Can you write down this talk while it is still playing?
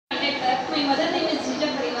My mother name is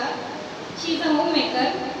She is a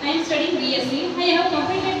homemaker. I am studying BSc. I have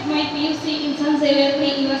completed my PUC in San Xavier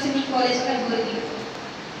University College, Kalburgi.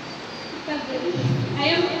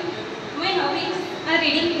 My hobbies are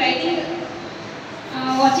reading, writing,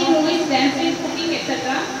 watching movies, dancing, cooking,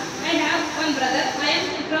 etc. I have one brother. I am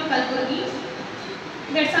from Kalburgi.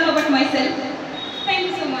 That's all about myself. Thank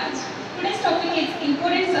you so much. Today's topic is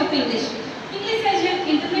importance of English. English as an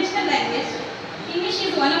international language. English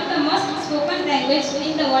is one of the most spoken languages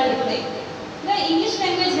in the world today. The English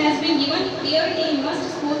language has been given priority in most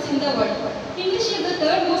schools in the world. English is the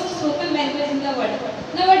third most spoken language in the world.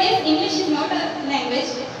 Nowadays, English is not a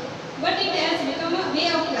language, but it has become a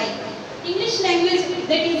way of life. English language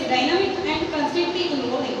that is dynamic and constantly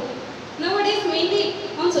evolving. Nowadays, mainly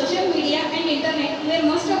on social media and internet, where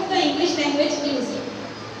most of the English language is used.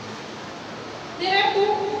 There are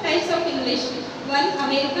two types of English. One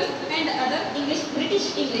American and other English,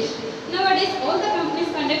 British English. Nowadays, all the companies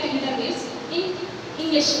conduct interviews in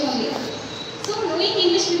English only. So, knowing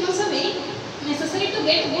English becomes a very necessary to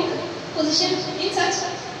get good position in such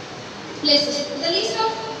places. The list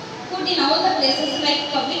of food in all the places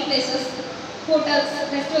like public places, hotels,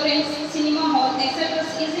 restaurants, cinema hall, etc.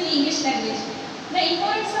 is in English language. The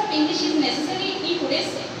importance of English is necessary in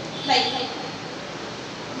today's life.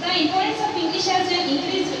 The importance of English has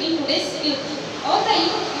increased in today's youth. All the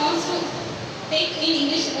youth wants to take in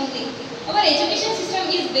English only. Our education system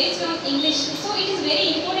is based on English, so it is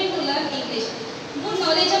very important to learn English. Good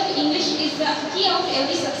knowledge of English is the key of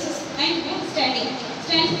every success and good standing.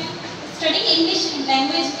 Studying English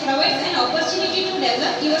language provides an opportunity to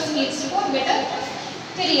develop your skills for better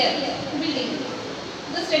career building.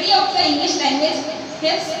 The study of the English language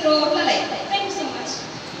helps throughout the life. Thank you so much.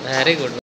 Very good.